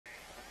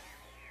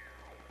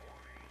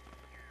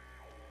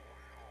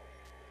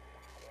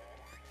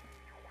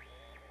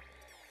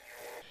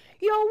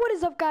Yo, what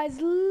is up, guys?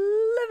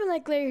 Living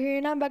like Larry here,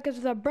 and I'm back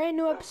with a brand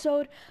new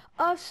episode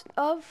of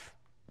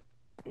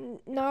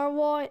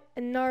Narwal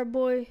and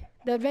Nardog,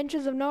 the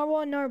Adventures of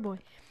Narwal and Nardog.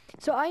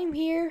 So I am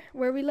here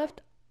where we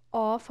left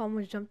off. I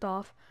almost jumped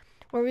off.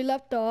 Where we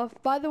left off.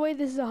 By the way,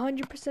 this is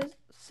 100%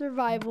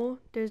 survival.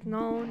 There's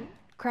no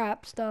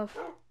crap stuff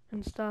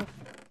and stuff.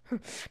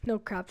 No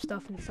crap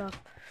stuff and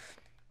stuff.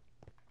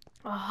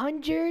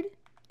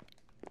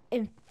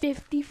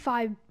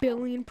 155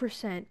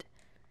 billion%.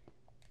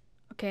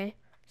 Okay,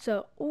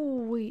 so,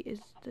 oh wait, is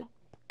the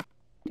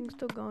thing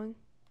still going?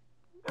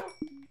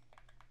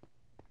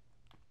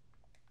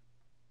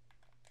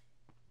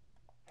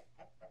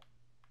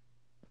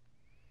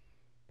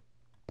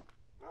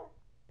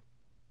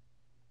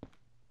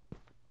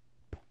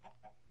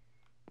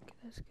 Okay,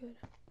 that's good.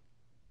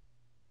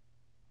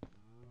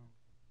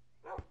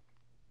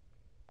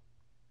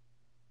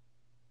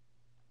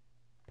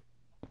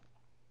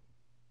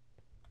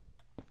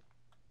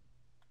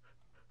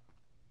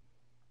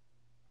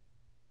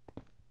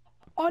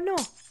 Oh no!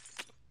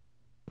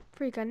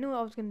 Freak, I knew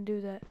I was gonna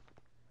do that.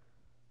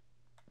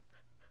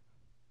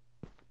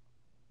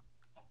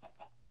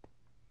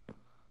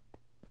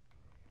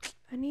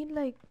 I need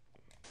like...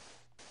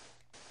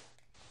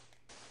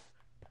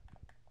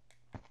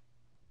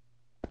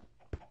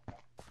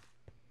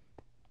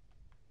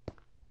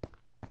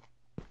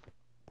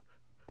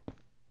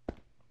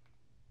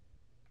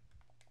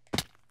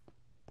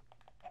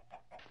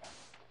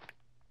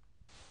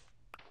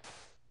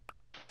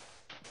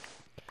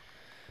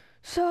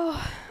 So,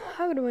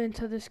 I'm gonna wait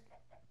until this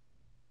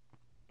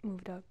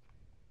moved up.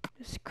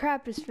 This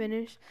crap is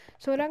finished.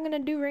 So what I'm gonna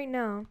do right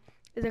now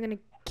is I'm gonna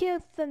kill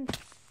some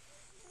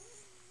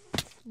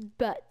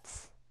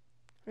butts.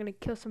 I'm gonna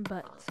kill some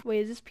butts.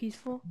 Wait, is this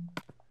peaceful?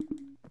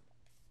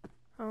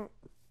 I don't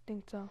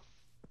think so.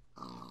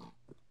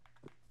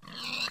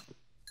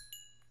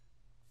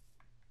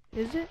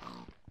 Is it?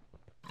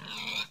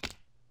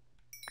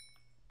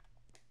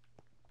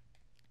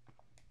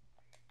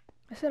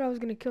 I said I was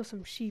gonna kill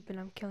some sheep and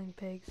I'm killing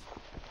pigs.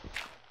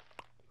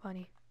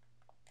 Funny.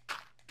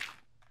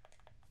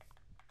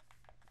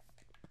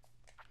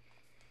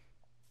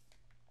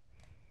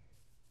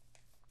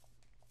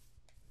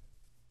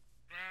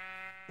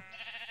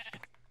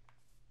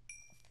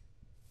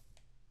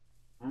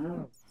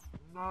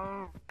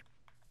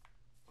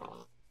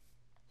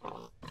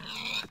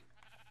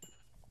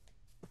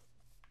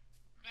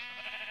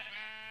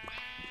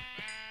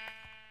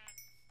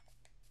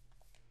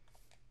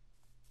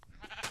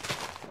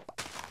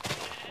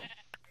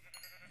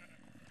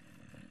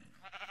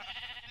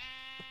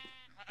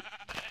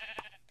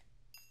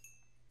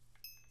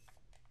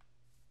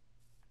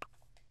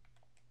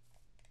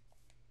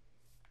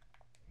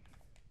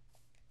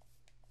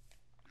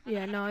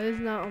 Yeah, no, it is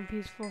not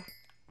unpeaceful.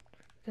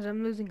 Because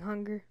I'm losing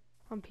hunger.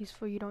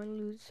 Unpeaceful, you don't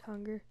lose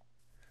hunger.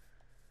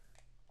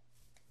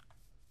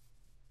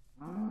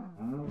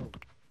 Look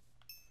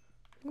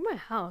at my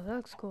house, that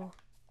looks cool.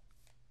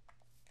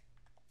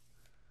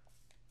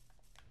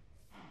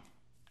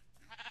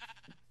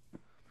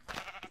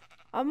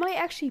 I might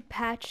actually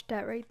patch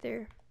that right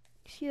there.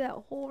 See that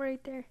hole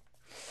right there?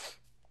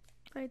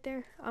 Right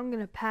there? I'm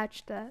gonna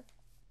patch that.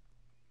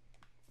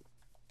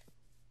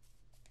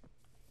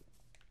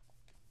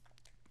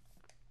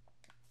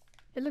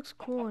 It looks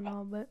cool and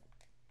all, but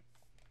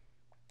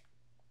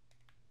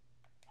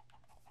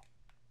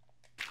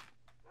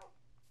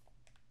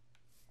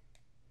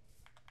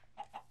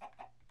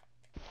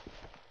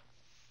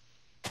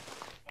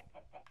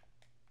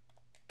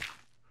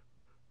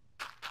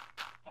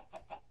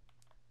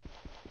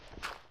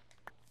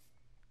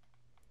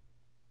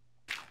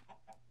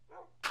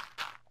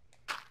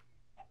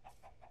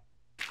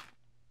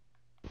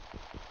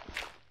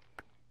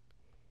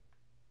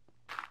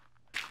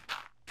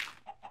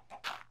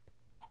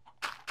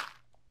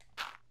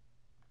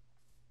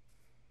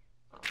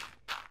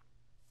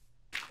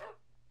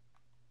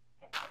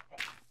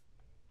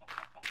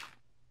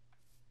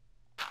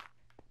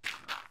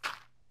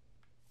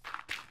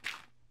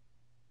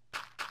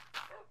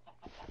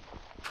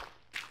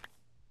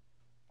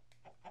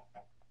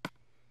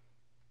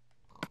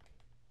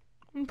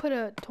I'm gonna put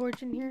a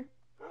torch in here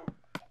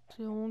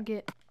so it won't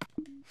get...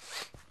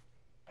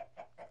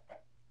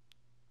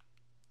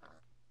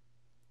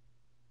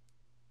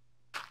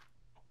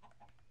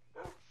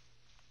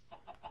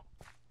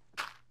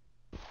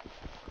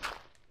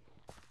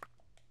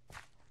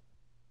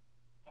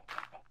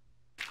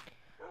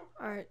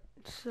 Alright,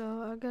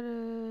 so I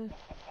gotta...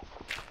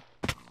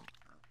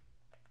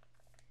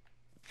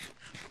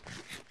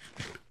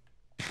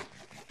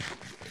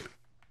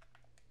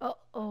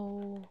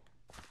 Uh-oh.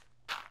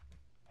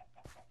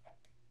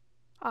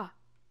 Ah.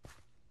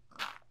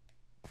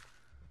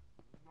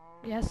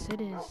 Yes, it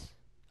is.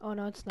 Oh,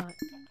 no, it's not.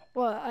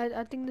 Well,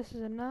 I think this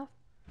is enough.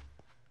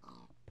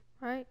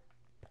 Right?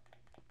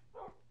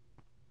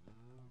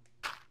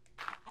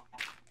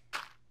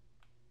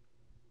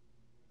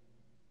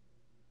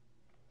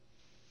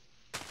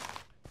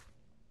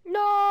 No!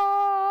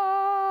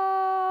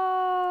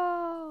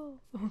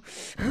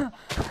 Ha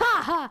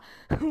ha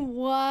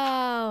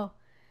Wow.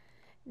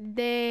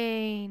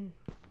 Dang.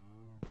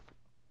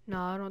 No,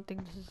 I don't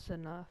think this is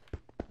enough.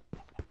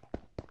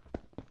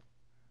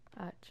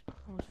 Ouch.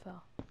 Almost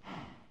fell.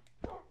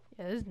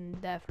 Yeah, this is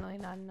definitely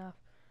not enough.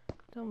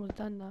 It's almost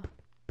done though.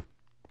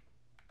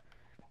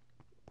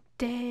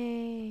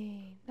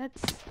 Dang.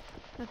 That's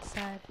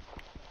sad.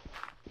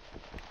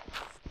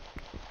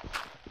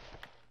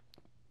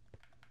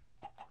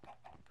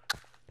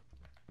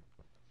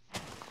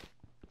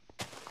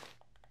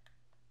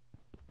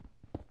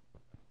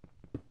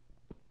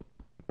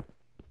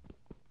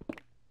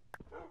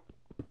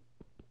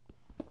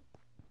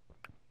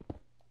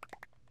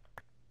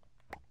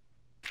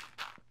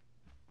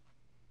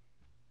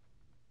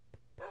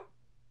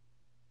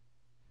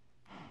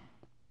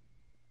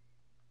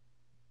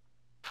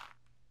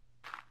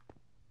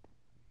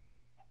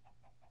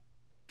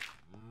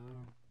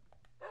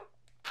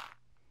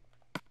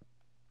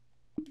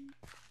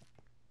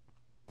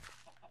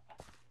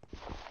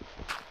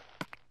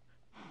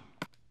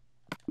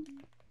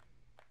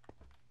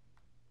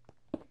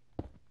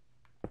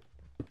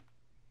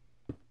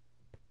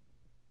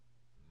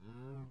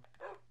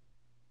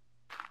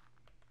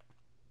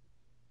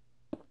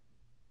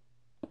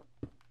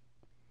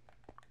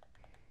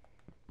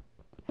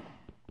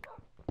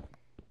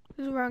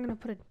 This is where I'm gonna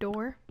put a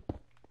door.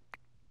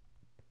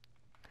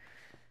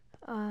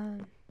 I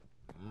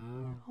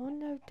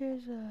wonder if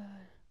there's a...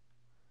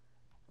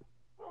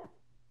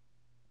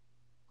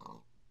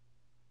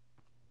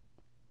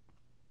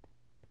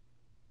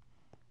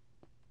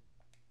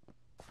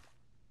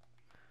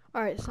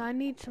 Alright, so I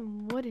need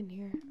some wood in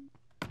here.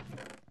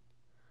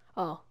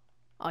 Oh.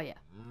 Oh, yeah.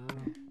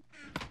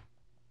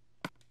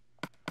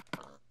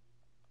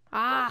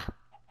 Ah!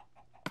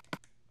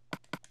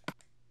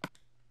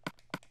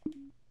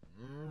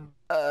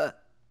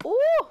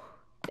 Ooh!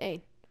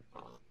 Dang.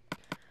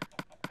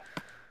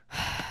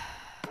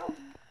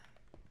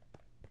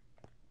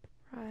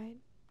 Right.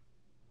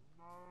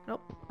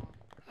 Nope.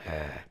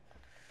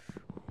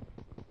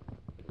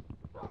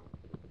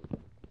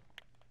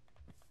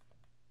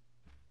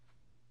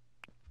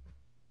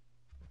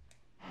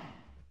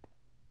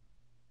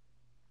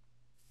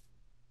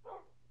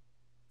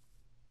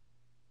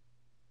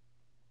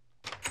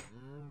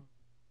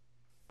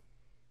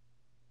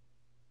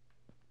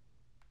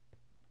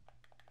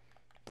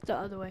 It's the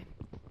other way.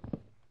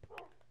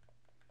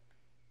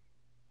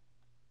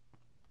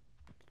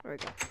 There we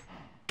go.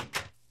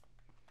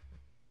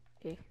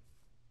 Okay.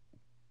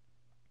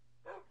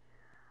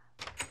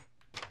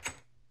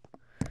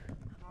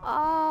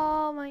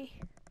 Oh, my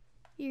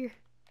ear.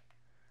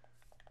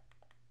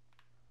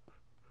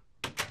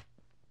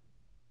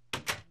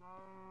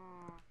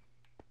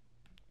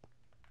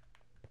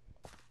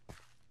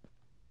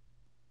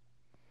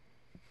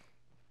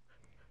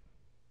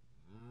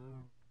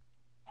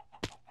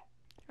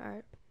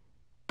 Alright.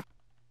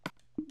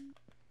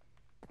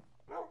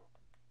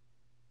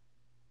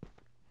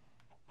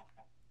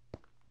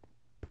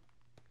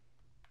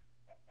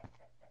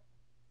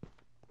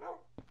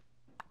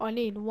 I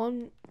need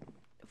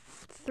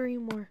three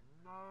more.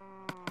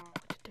 1,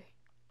 2, 3.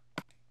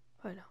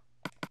 Oh no.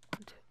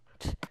 1,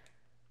 2.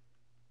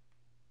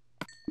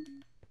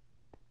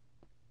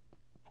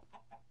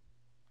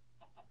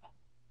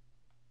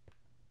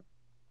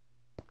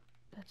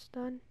 That's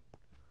done.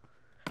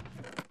 Put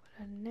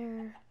that in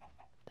there.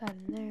 Put that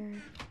in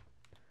there.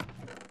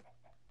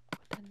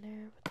 Put that in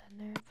there. Put that in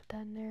there. Put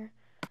that in there.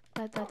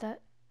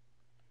 That.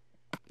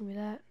 Give me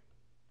that.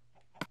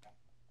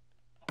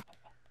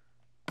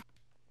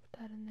 Put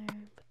that in there.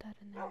 Put that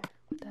in there.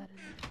 Put that in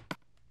there.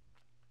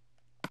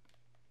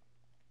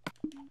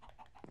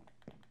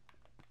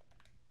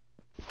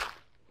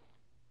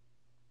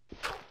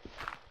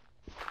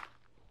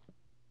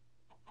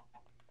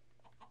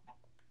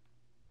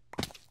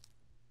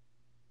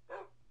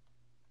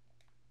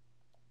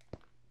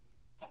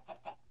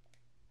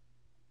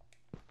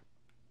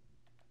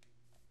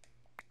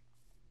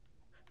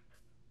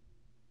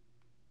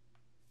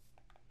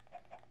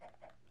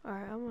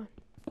 Alright, I'm on.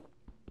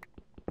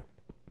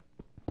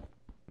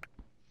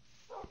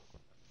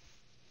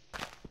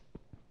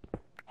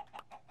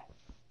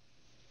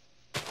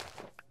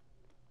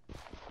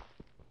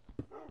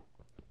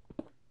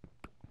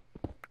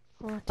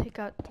 I want to take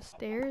out the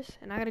stairs,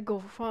 and I gotta go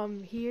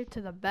from here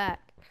to the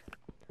back.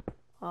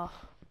 Oh.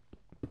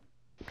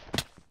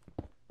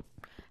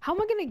 How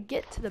am I gonna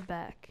get to the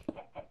back?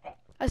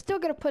 I still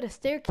gotta put a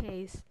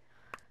staircase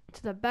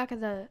to the back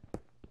of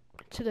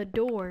to the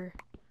door.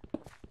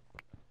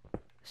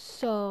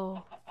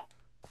 So,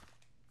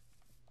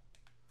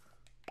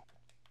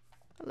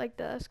 I like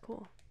that, that's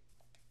cool.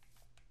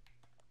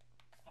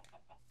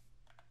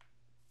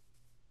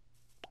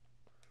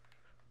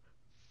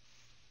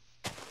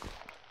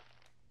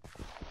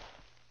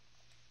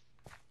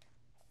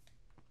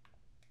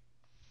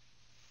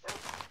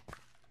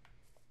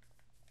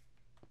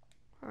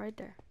 Right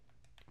there.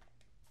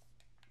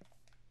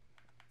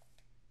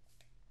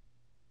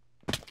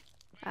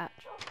 Ouch.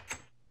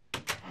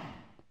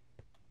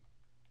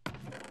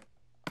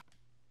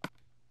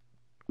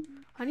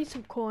 I need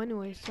some coal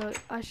anyway, so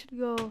I should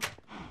go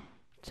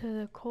to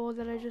the coal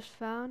that I just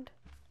found,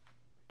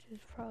 which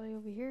is probably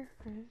over here.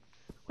 Right.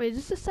 Wait, is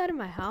this the side of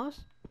my house?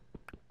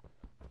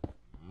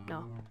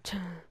 No.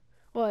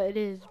 Well, it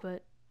is,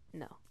 but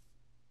no.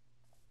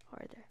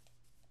 Right there.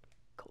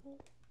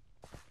 Cool.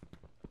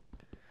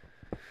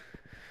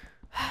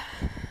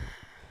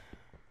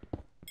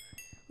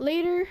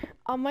 Later,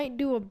 I might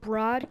do a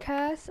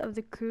broadcast of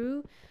the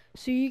crew,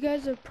 so you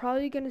guys are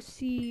probably gonna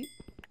see.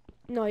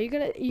 No, you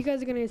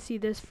guys are gonna see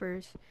this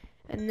first,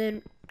 and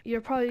then you're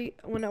probably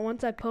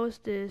once I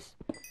post this.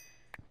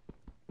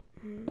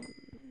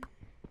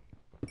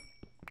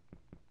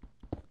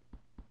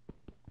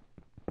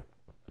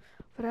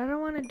 But I don't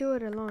want to do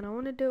it alone. I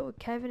want to do it with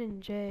Kevin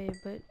and Jay.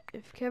 But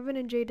if Kevin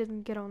and Jay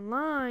doesn't get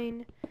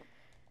online,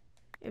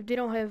 if they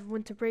don't have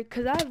winter break,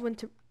 because I have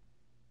winter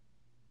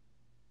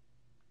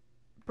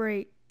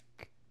break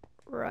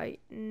right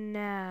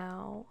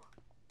now.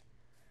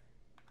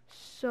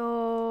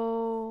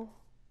 So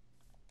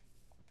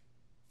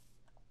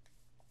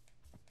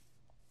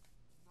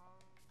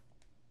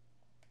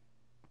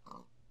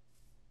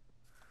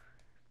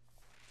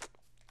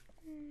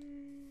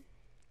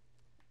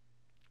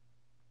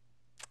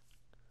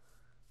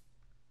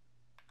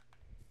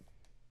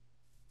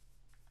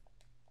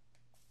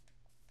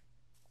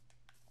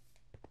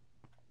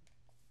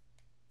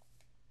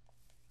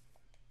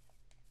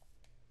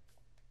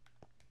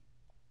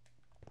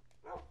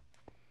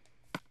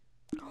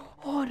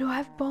oh, do I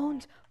have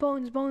bones?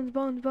 Bones.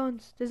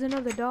 There's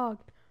another dog.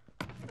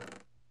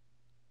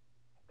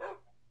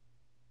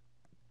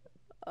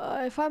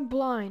 If I'm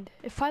blind,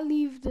 if I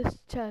leave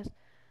this chest,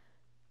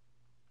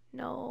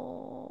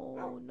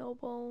 no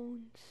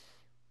bones.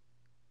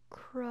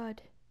 Crud.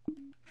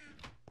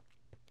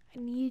 I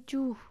need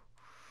you.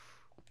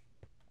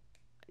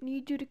 I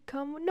need you to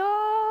come.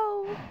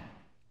 No!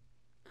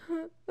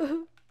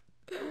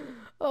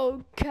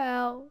 Oh,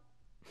 Cal.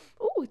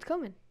 Oh, it's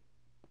coming.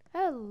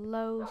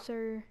 Hello,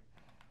 sir.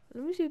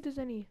 Let me see if there's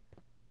any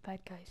bad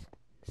guys in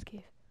this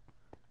cave.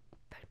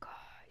 Bad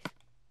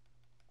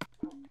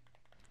guys.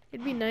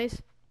 It'd be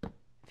nice if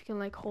you can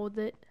like hold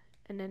it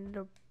and then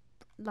it'll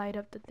light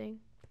up the thing.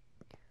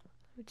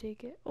 Let me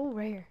take it. Oh,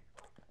 right here.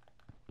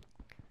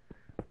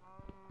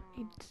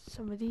 Need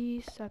some of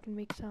these so I can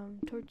make some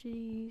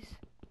torches.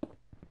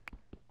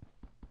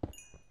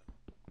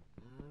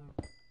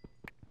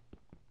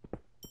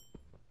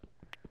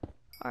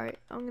 Alright,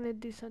 I'm gonna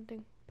do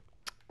something.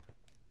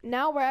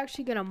 Now we're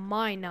actually gonna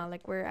mine now.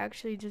 Like we're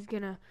actually just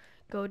gonna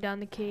go down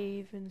the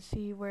cave and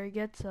see where it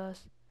gets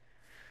us.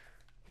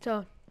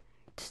 So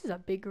this is a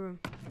big room.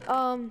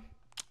 I'm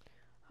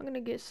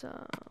gonna get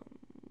some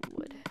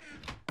wood.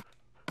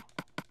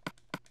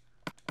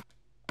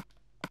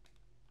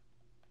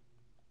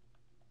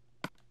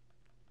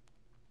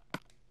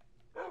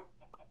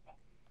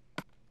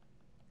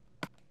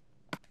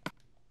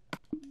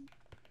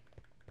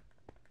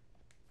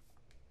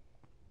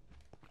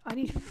 I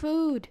need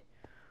food.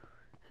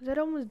 Is that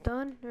almost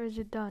done or is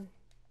it done?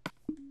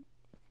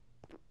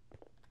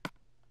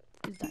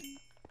 It's done.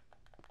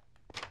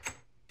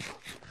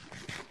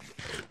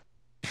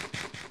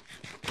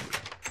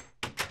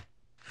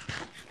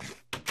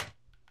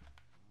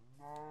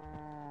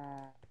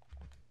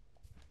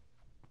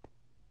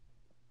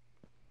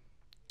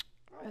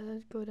 Alright,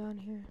 let's go down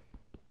here.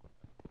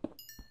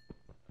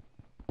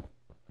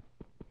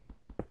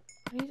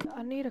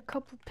 I need a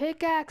couple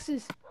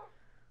pickaxes.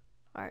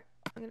 Alright,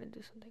 I'm gonna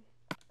do something.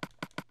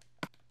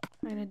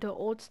 I'm gonna do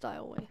old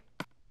style way.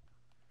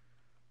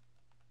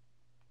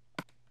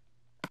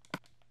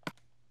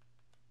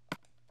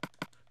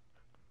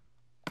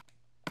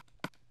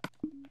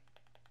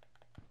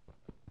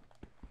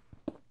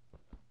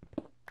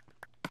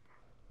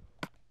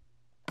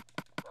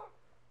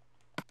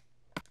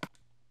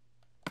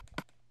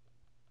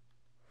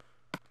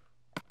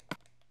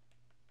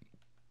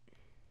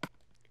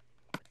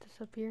 Put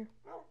this up here.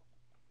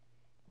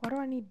 Why do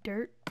I need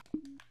dirt?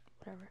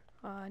 Whatever.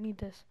 I need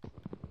this.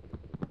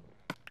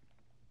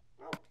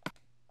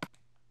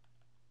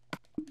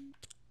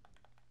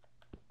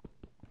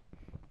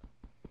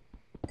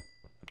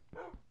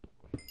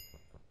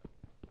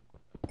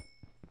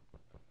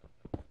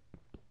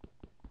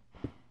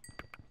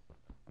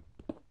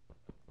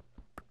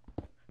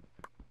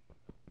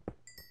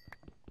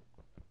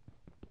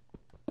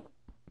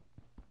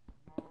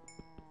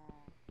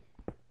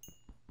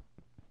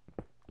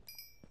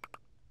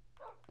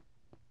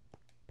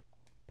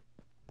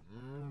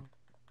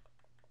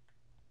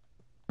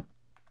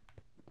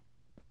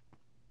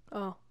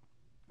 Oh.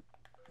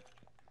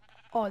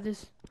 Oh,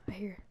 this right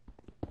here.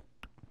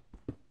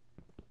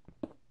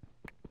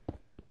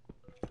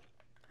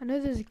 I know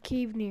there's a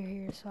cave near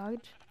here, so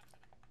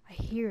I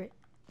hear it.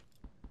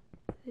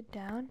 Is it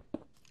down?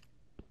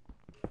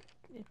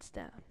 It's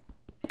down.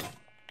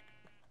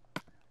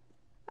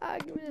 Ah,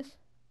 give me this.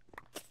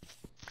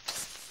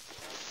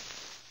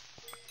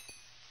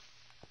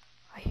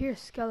 I hear a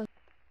skeleton.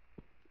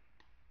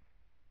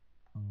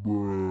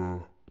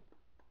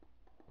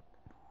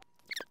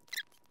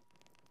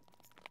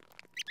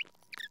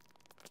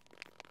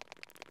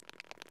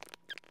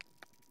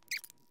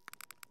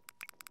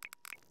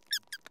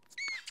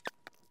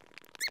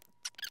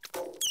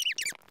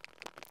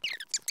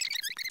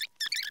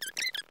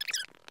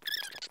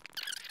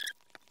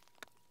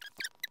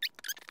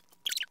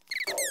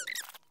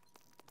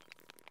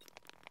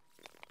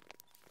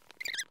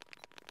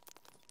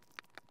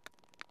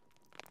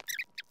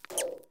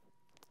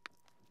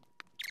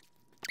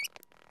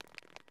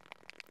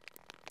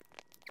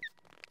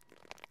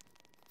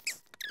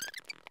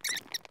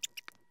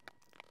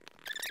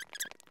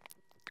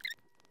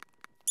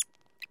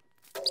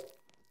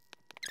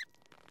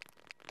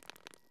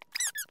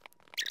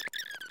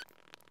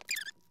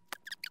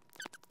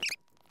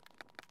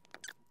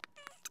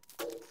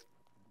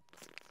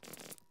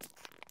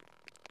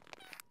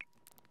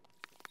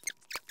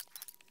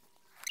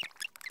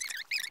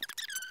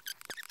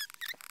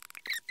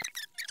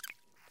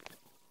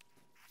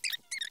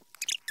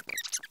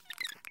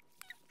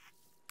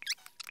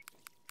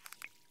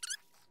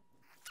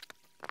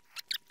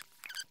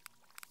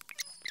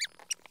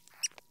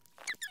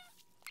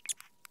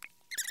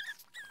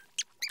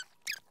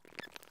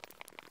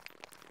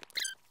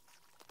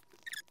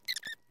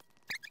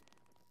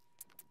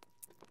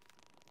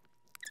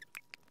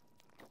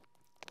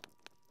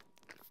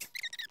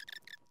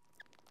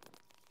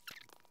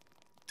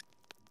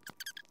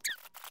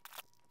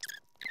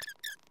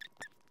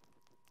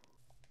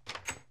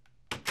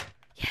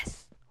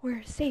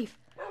 We're safe.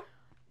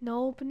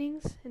 No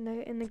openings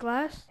in the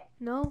glass.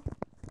 No.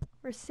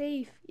 We're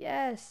safe.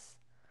 Yes.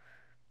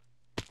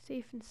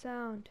 Safe and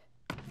sound.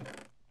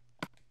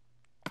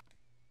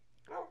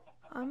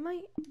 I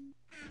might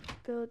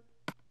build.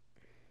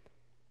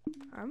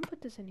 I'm gonna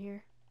put this in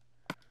here.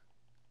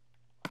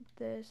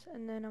 This,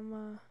 and then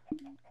I'm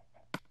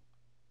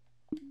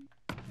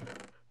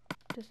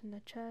this in the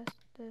chest.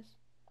 This.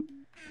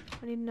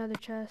 I need another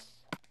chest.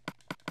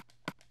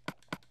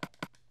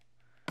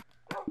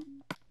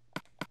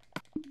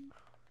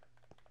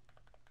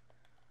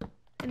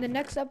 In the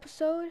next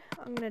episode,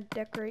 I'm gonna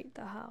decorate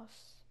the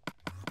house.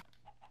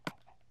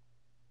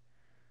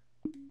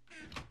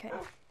 Okay.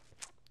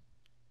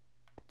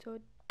 So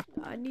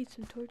I need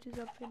some torches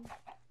up in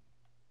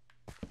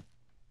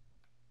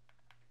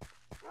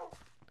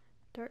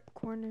dark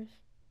corners.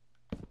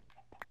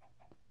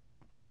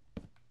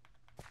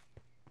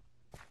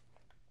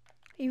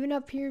 Even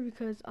up here,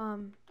 because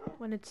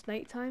when it's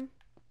nighttime,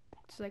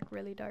 it's like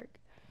really dark.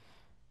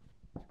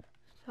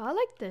 So I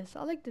like this.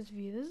 I like this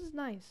view. This is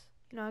nice.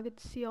 You know, I get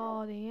to see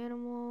all the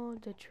animals,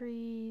 the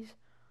trees.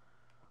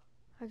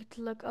 I get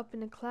to look up in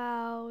the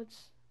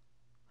clouds.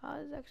 Oh,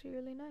 it's actually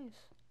really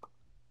nice.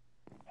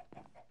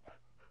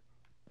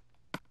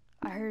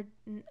 I heard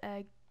an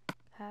egg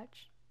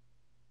hatch.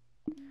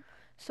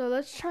 So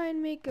let's try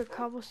and make a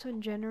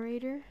cobblestone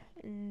generator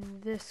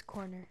in this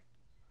corner.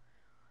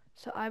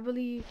 So I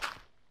believe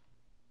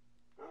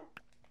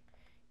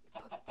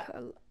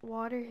put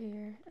water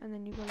here, and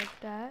then you go like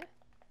that,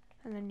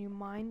 and then you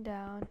mine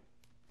down,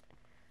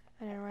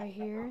 and then right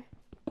here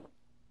you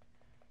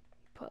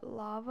put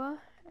lava,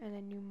 and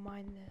then you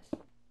mine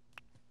this.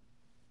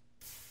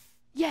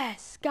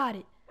 Yes, got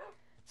it.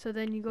 So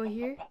then you go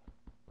here.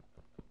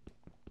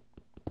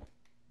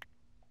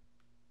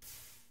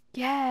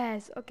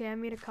 Yes. Okay, I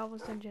made a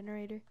cobblestone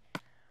generator.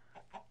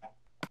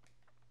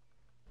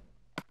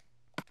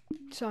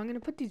 So I'm gonna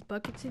put these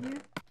buckets in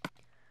here,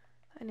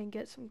 and then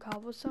get some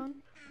cobblestone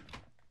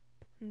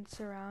and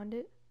surround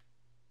it.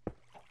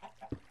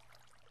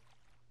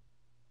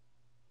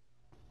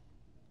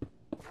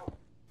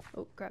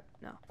 Oh crap!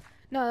 No,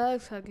 no, that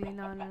looks ugly.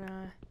 No, no,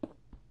 no.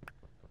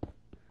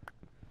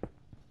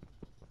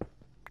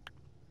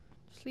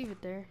 Just leave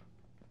it there.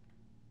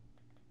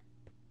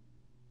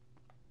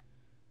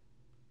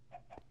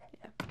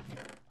 Yeah.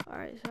 All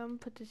right. So I'm gonna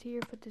put this here.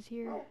 Put this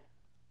here.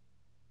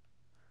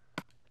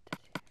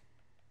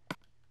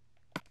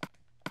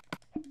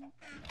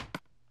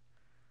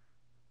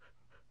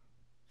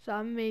 So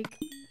I'm gonna make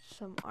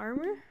some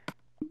armor.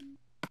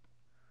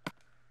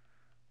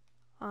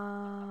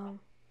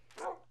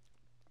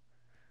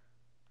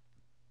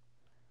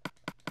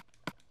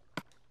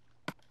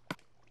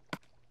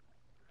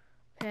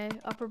 Okay,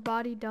 upper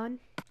body done.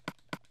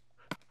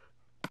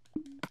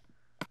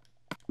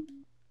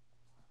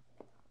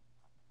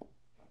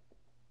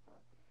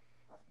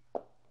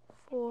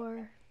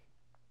 Four.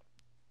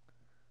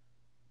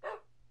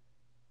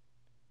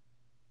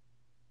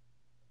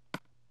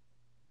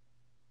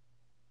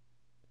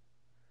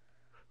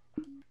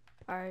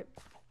 Alright.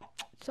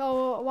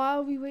 So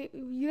while we wait,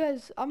 you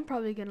guys, I'm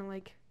probably gonna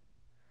like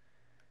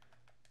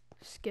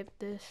skip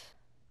this.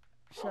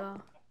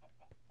 So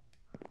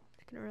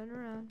just gonna run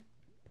around.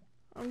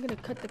 I'm gonna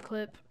cut the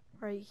clip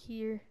right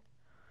here.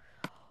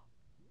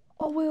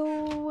 Oh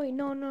wait,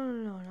 no,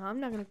 I'm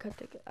not gonna cut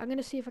the. I'm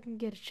gonna see if I can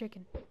get a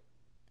chicken.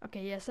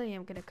 Okay, yes, I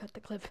am gonna cut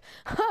the clip.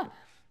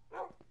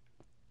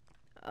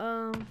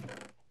 And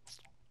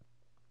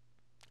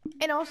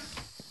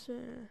also,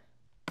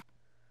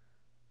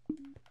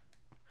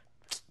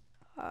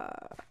 la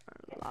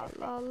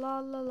la la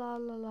la la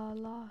la la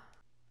la.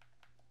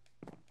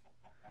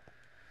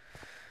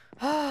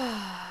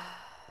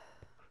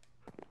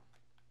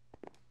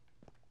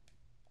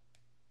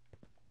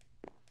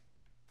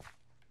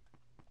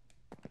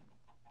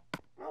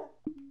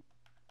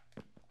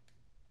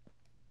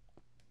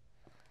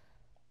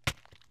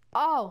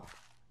 Oh.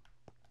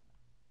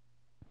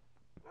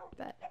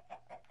 Bet.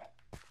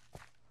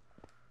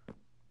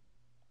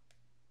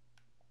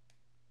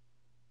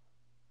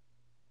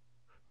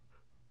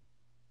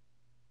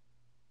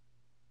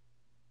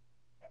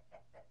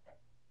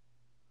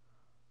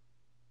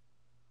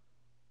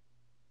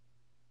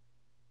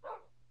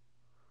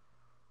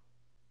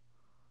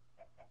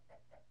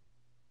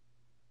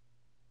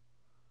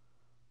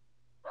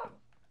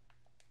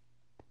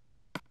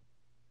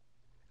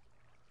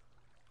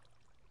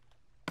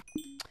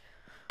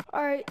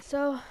 Alright,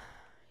 so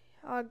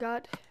I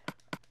got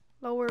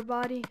lower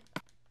body.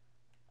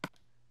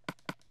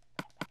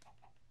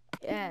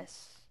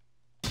 Yes.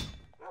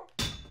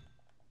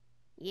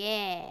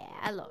 Yeah,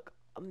 I look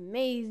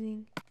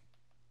amazing.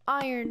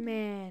 Iron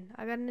Man.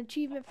 I got an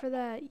achievement for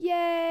that.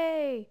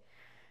 Yay!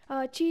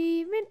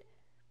 Achievement.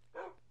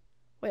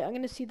 Wait, I'm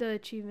gonna see the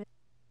achievement.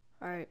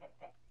 Alright.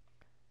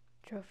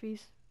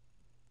 Trophies.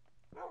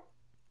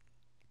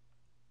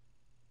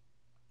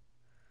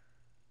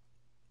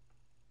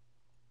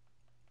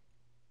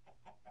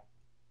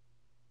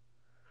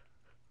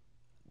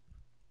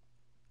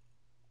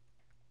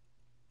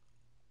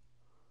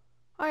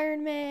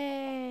 Iron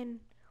Man.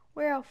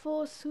 Wear a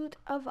full suit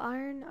of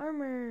iron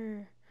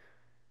armor.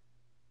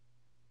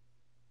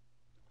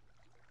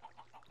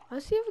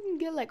 Let's see if we can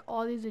get like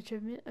all these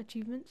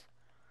achievements.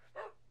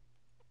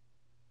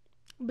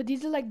 But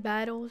these are like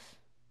battles.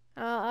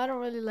 I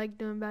don't really like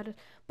doing battles,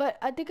 but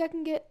I think I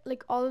can get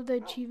like all of the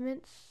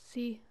achievements.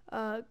 See,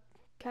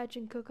 catch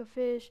and cook a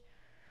fish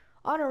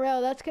on a rail.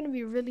 That's gonna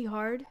be really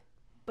hard,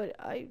 but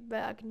I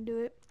bet I can do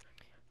it.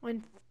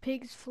 When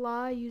pigs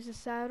fly, use a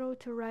saddle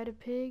to ride a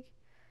pig.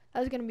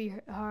 That's gonna be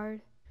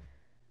hard.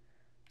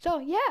 So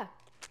yeah.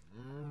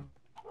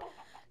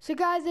 So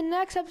guys, in the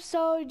next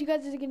episode, you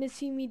guys are gonna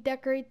see me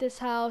decorate this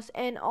house,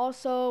 and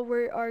also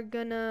we are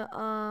gonna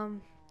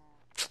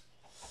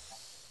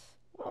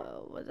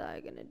what was I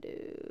gonna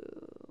do?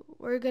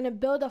 We're gonna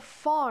build a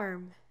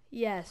farm.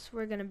 Yes,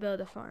 we're gonna build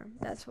a farm.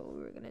 That's what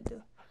we were gonna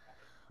do.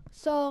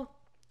 So,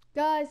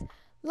 guys,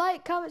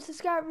 like, comment,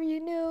 subscribe if you're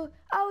new.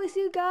 I will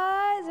see you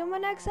guys in my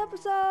next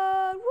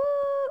episode.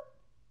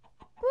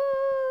 Woo!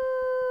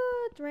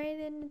 Woo! It's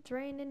raining, it's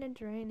raining,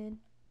 it's raining.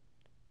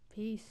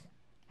 Peace.